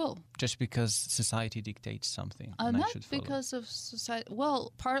 I will. Just because society dictates something. Not because of society.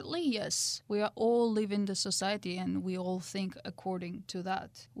 Well, partly yes. We all live in the society and we all think according to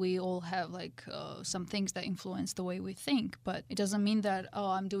that. We all have like some things that influence the way we think. But it doesn't mean that,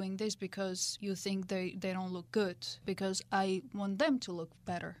 I'm doing this because you think they don't look good. Because I want them to look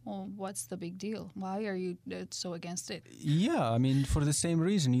better. Well, what's the big deal? Why are you so against it? Yeah, I mean, for the same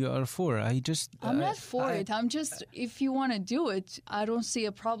reason you are for. I'm not for it. I'm just, if you want to do it, I don't see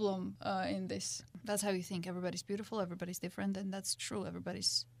a problem in this. That's how you think. Everybody's beautiful, everybody's different, and that's true.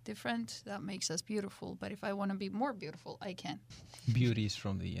 Everybody's different. That makes us beautiful. But if I want to be more beautiful, I can. Beauty is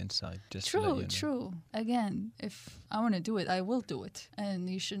from the inside. Just True. Again, if I want to do it, I will do it. And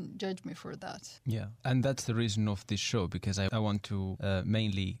you shouldn't judge me for that. Yeah. And that's the reason of this show, because I want to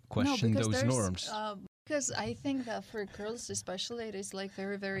mainly question those norms. Because I think that for girls especially, it is like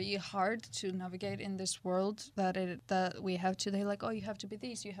very, very hard to navigate in this world that we have today. Like, you have to be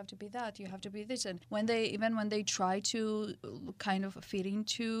this, you have to be that, you have to be this. And when they try to kind of fit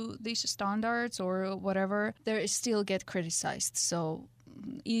into these standards or whatever, they still get criticized. So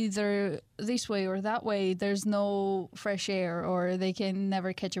either this way or that way, there's no fresh air, or they can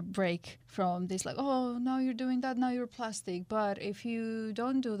never catch a break from this, like, now you're doing that, now you're plastic. But if you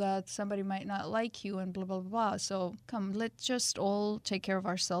don't do that, somebody might not like you and blah, blah, blah. So come, let's just all take care of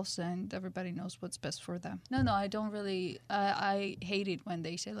ourselves and everybody knows what's best for them. No, I don't really, I hate it when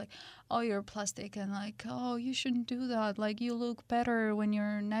they say like, you're plastic, and like, you shouldn't do that. Like, you look better when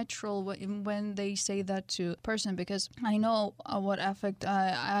you're natural, when they say that to a person, because I know what affect.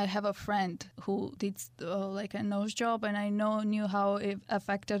 I have a friend who did like a nose job, and I knew how it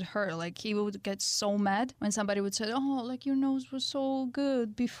affected her. Like, he would get so mad when somebody would say, like, your nose was so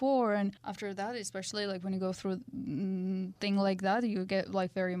good before, and after that, especially like when you go through thing like that, you get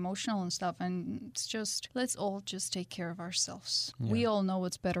like very emotional and stuff. And it's just, let's all just take care of ourselves. Yeah. We all know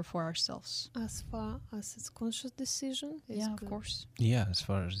what's better for ourselves. As far as it's conscious decision, yeah, good. Of course. Yeah, as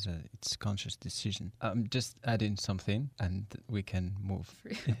far as it's conscious decision. Just add in something, and we can move.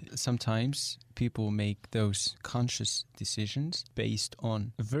 Sometimes people make those conscious decisions based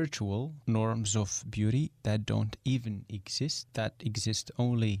on virtual norms of beauty that don't even exist, that exist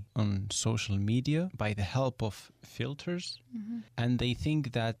only on social media by the help of filters. Mm-hmm. And they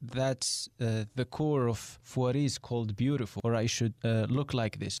think that that's the core of what is called beautiful, or I should look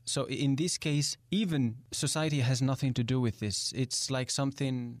like this. So in this case, even society has nothing to do with this. It's like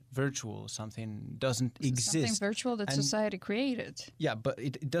something virtual, something doesn't exist. Something virtual that society created. Yeah, but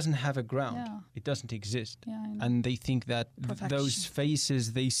it doesn't have a ground. Yeah. It doesn't exist. Yeah, I know. And they think that those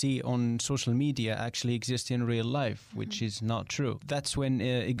faces they see on social media actually exist in real life, which is not true. That's when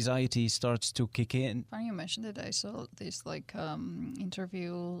anxiety starts to kick in. Funny you mentioned it. I saw this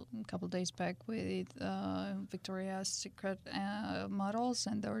interview a couple of days back with Victoria's Secret models,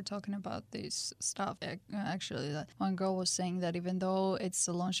 and they were talking about this stuff. Actually, that one girl was saying that even though it's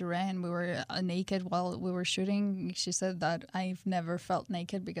a lingerie and we were naked while we were shooting, she said that I've never felt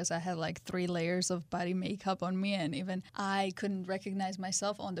naked because I had like 3 layers of body makeup on me, and even I couldn't recognize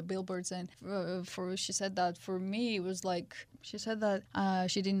myself on the billboards. And she said that for me it was like, she said that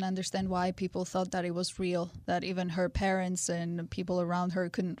she didn't understand why people thought that it was real, that even her parents and people around her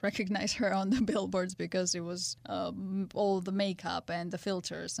couldn't recognize her on the billboards because it was all the makeup and the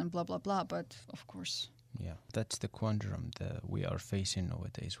filters and blah, blah, blah. But of course... Yeah, that's the quandrum that we are facing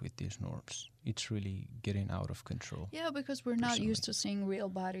nowadays with these norms. It's really getting out of control. Yeah, because we're not used to seeing real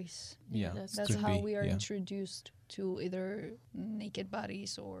bodies. Yeah, that's how we are introduced to either naked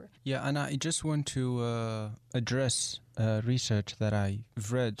bodies or... Yeah, and I just want to address research that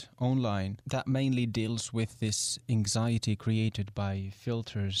I've read online that mainly deals with this anxiety created by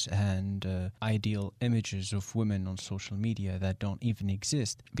filters and ideal images of women on social media that don't even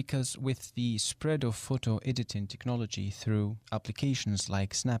exist. Because with the spread of photo editing technology through applications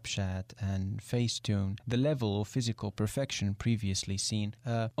like Snapchat and Facetune, the level of physical perfection previously seen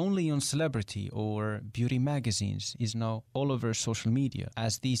only on celebrity or beauty magazines is now all over social media.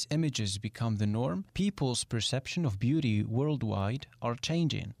 As these images become the norm, people's perception of beauty worldwide are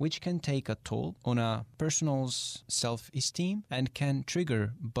changing, which can take a toll on a person's self-esteem and can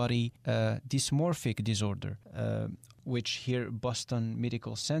trigger body dysmorphic disorder, which here Boston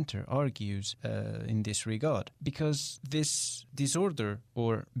Medical Center argues in this regard. Because this disorder,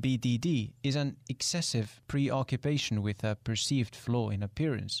 or BDD, is an excessive preoccupation with a perceived flaw in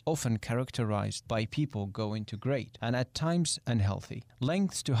appearance, often characterized by people going to great and at times unhealthy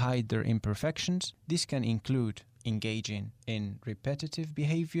lengths to hide their imperfections. This can include engaging in repetitive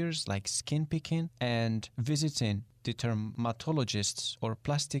behaviors like skin picking and visiting the dermatologists or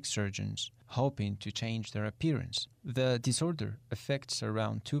plastic surgeons, hoping to change their appearance. The disorder affects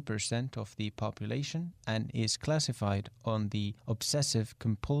around 2% of the population and is classified on the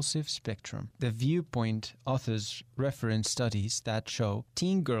obsessive-compulsive spectrum. The Viewpoint authors reference studies that show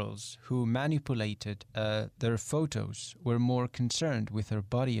teen girls who manipulated their photos were more concerned with their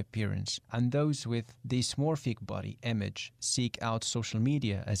body appearance, and those with dysmorphic body image seek out social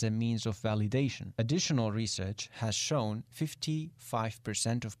media as a means of validation. Additional research has shown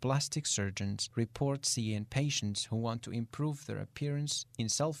 55% of plastic surgeons report seeing patients who want to improve their appearance in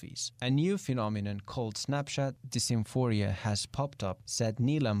selfies. A new phenomenon called Snapchat dysphoria has popped up, said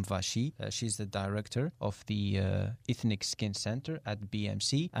Neelam Vashi. She's the director of the Ethnic Skin Center at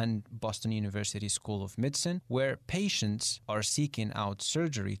BMC and Boston University School of Medicine, where patients are seeking out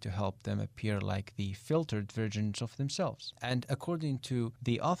surgery to help them appear like the filtered versions of themselves. And according to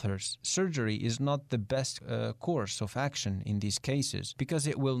the authors, surgery is not the best course of action in these cases because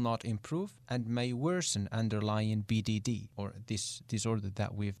it will not improve and may worsen underlying BDD, or this disorder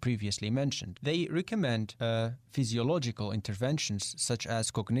that we've previously mentioned. They recommend physiological interventions such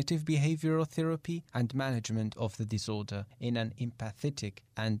as cognitive behavioral therapy and management of the disorder in an empathetic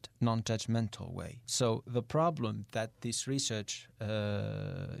and non-judgmental way. So the problem that this research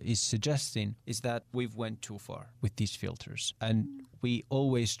is suggesting is that we've went too far with these filters, and we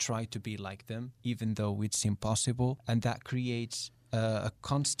always try to be like them even though it's impossible, and that creates a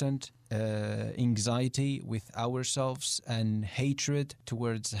constant anxiety with ourselves and hatred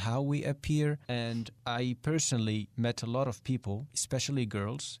towards how we appear. And I personally met a lot of people, especially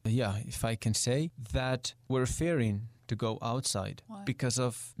girls, if I can say, that were fearing to go outside. Why? Because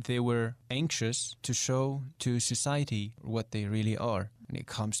of they were anxious to show to society what they really are when it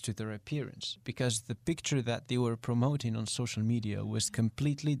comes to their appearance, because the picture that they were promoting on social media was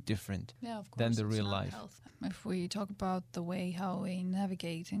completely different than the real life. If we talk about the way how we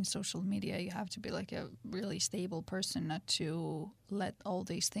navigate in social media, you have to be like a really stable person not to let all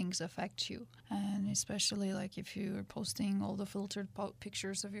these things affect you. And especially like if you're posting all the filtered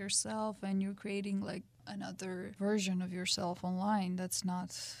pictures of yourself and you're creating like another version of yourself online, that's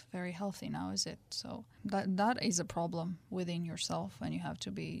not very healthy now, is it? So that is a problem within yourself, and you have to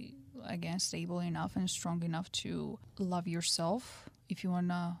be, again, stable enough and strong enough to love yourself. If you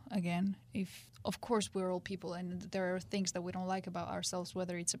wanna, again, of course we're all people and there are things that we don't like about ourselves,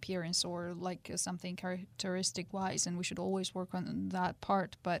 whether it's appearance or like something characteristic wise, and we should always work on that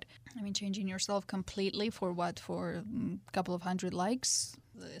part. But I mean, changing yourself completely for a couple of hundred likes,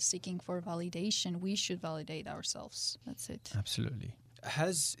 seeking for validation, we should validate ourselves. That's it. Absolutely.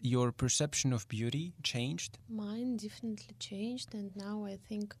 Has your perception of beauty changed? Mine definitely changed, and now I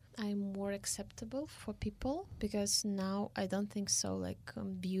think I'm more acceptable for people, because now I don't think so like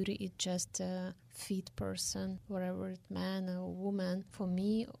beauty is just fit person, whatever it man or woman. For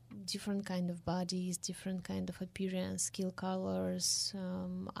me, different kind of bodies, different kind of appearance, skin colors,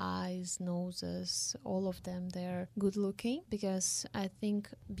 eyes, noses, all of them, they're good looking, because I think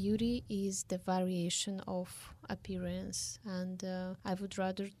beauty is the variation of appearance, and I would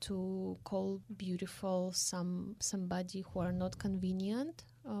rather to call beautiful somebody who are not convenient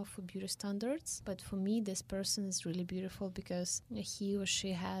for beauty standards, but for me this person is really beautiful because he or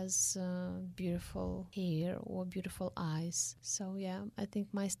she has beautiful hair or beautiful eyes. So yeah, I think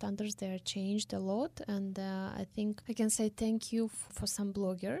my standards, they are changed a lot, and I think I can say thank you for some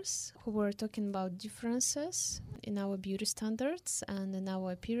bloggers who were talking about differences in our beauty standards and in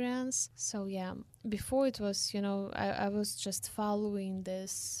our appearance. So yeah, before it was, I was just following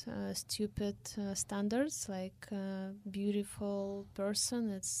this stupid standards, like beautiful person,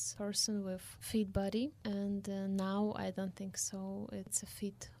 it's person with fit body, and now I don't think so it's a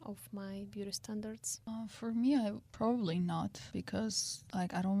fit of my beauty standards. For me, I probably not, because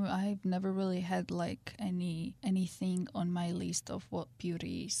I've never really had like anything on my list of what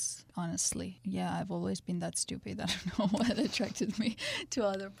beauty is, honestly. Yeah, I've always been that stupid. I don't know what attracted me to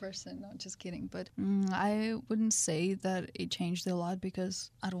other person. No, just kidding. But I wouldn't say that it changed a lot, because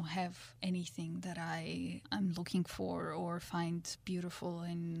I don't have anything that I'm looking for or find beautiful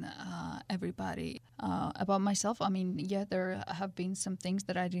in everybody. About myself, I mean, yeah, there have been some things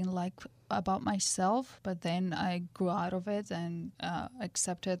that I didn't like about myself, but then I grew out of it and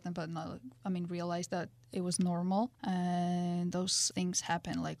accepted, but not, realized that it was normal, and those things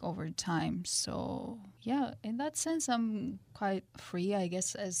happen like over time. So yeah, in that sense, I'm quite free, I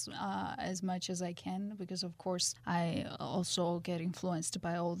guess, as much as I can, because of course I also get influenced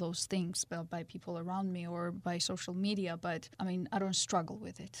by all those things, by people around me or by social media. But I don't struggle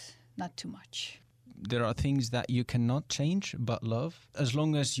with it, not too much. There are things that you cannot change but love, as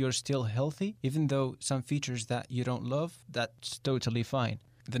long as you're still healthy. Even though some features that you don't love, that's totally fine.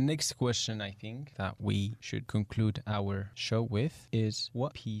 The next question I think that we should conclude our show with is,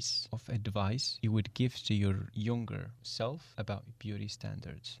 what piece of advice you would give to your younger self about beauty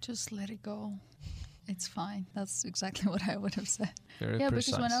standards? Just let it go. It's fine. That's exactly what I would have said. Very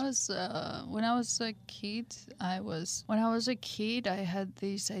precise. Because when I was a kid, I had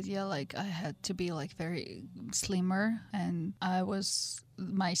this idea like I had to be like very slimmer, and I was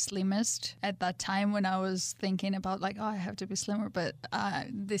my slimmest at that time when I was thinking about like, oh, I have to be slimmer, but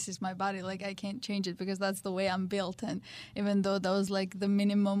this is my body, like I can't change it because that's the way I'm built. And even though that was like the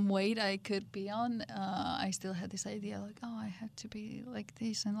minimum weight I could be on, I still had this idea like, oh, I have to be like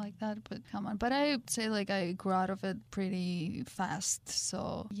this and like that, but come on. But I would say like I grew out of it pretty fast.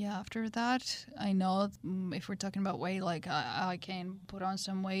 So yeah, after that, I know if we're talking about weight, like I can put on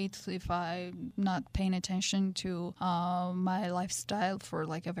some weight if I'm not paying attention to my lifestyle for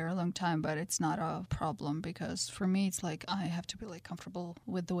like a very long time, but it's not a problem, because for me it's like I have to be like comfortable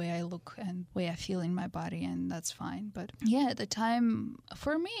with the way I look and way I feel in my body, and that's fine. But yeah, at the time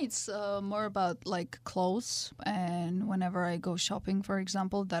for me it's more about like clothes, and whenever I go shopping, for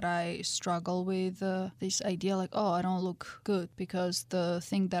example, that I struggle with this idea like, oh, I don't look good because the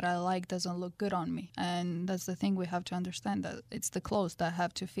thing that I like doesn't look good on me. And that's the thing, we have to understand that it's the clothes that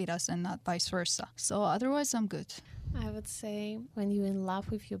have to fit us and not vice versa. So otherwise I'm good. I would say when you're in love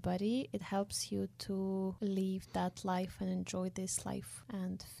with your body, it helps you to live that life and enjoy this life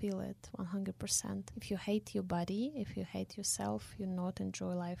and feel it 100%. If you hate your body, if you hate yourself, you not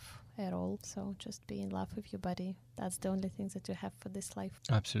enjoy life at all. So just be in love with your body. That's the only thing that you have for this life.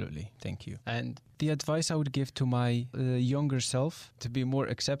 Absolutely. Thank you. And the advice I would give to my younger self, to be more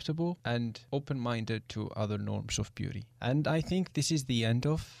acceptable and open-minded to other norms of beauty. And I think this is the end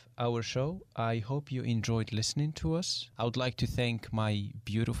of our show. I hope you enjoyed listening to us. I would like to thank my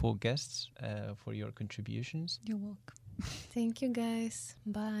beautiful guests for your contributions. You're welcome. Thank you, guys.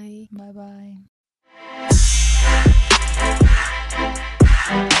 Bye. Bye-bye.